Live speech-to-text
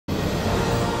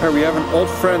Alright, we have an old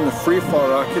friend, the Freefall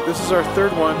rocket. This is our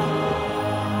third one.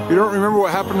 We don't remember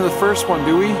what happened to the first one,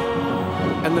 do we?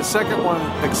 And the second one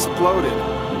exploded.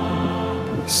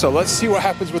 So let's see what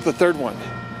happens with the third one.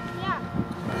 Yeah.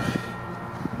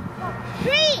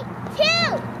 3, 2,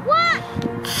 1.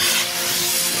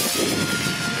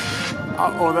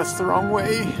 Uh-oh, that's the wrong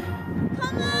way.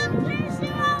 Come on,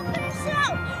 parachute.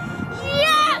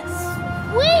 Yes!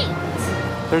 Wait!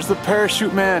 There's the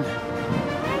parachute man.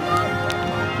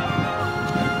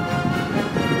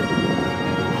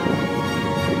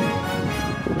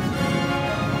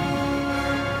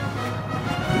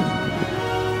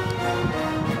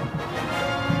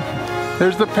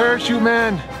 There's the parachute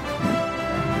man.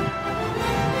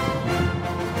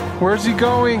 Where's he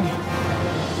going?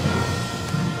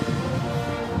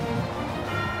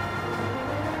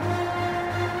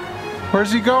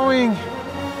 Where's he going?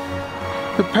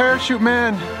 The parachute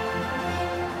man.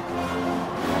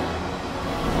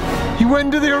 He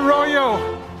went into the arroyo.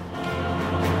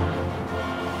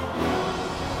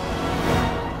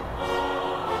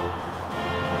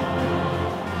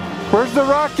 Where's the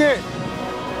rocket?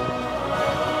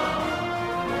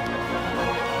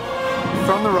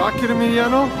 Found the rocket,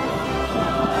 Emiliano?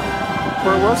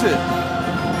 Where was it?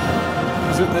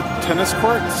 Was it in the tennis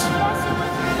courts? Yes, it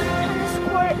was in the tennis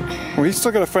court. Well, we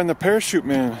still gotta find the parachute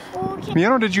man. Okay.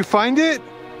 Emiliano, did you find it?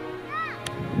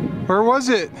 Yeah. Where was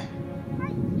it?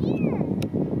 Right here.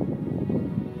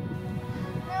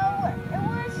 No, it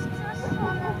was just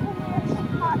on the tennis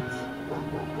hut.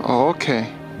 Oh, okay.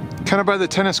 Kind of by the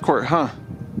tennis court, huh?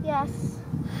 Yes.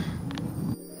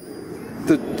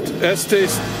 The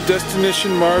Estes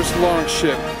Destination Mars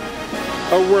Longship,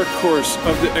 a workhorse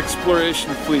of the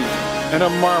exploration fleet and a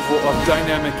marvel of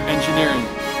dynamic engineering.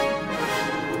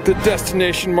 The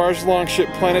Destination Mars Longship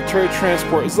planetary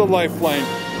transport is the lifeline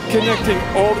connecting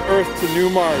old Earth to new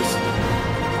Mars.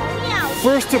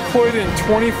 First deployed in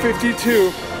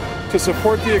 2052 to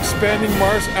support the expanding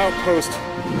Mars outpost,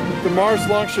 the Mars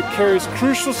Longship carries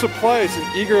crucial supplies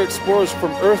and eager explorers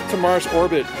from Earth to Mars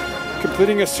orbit,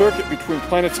 completing a circuit between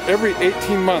planets every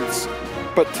 18 months.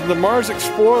 But to the Mars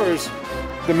explorers,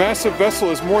 the massive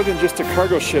vessel is more than just a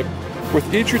cargo ship.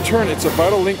 With each return, it's a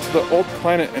vital link to the old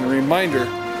planet and a reminder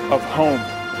of home.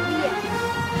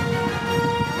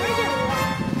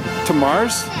 To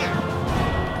Mars?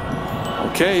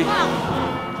 Okay. 4,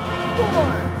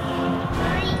 3.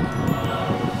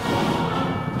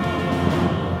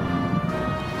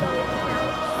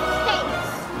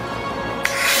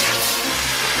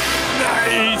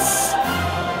 Nice!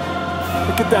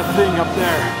 Look at that thing up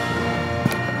there.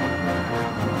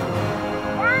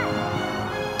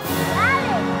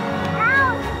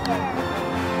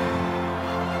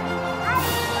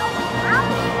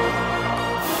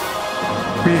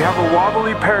 We have a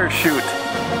wobbly parachute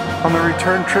on the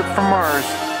return trip from Mars.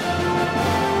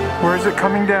 Where is it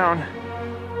coming down?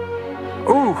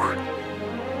 Ooh!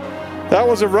 That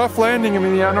was a rough landing,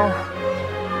 Emiliano.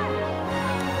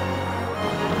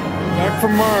 Back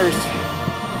from Mars.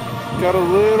 Got a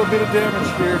little bit of damage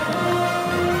here.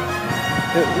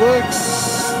 It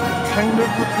looks kind of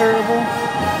repairable.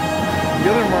 The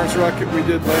other Mars rocket we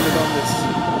did landed on this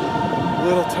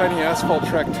little tiny asphalt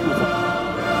track too.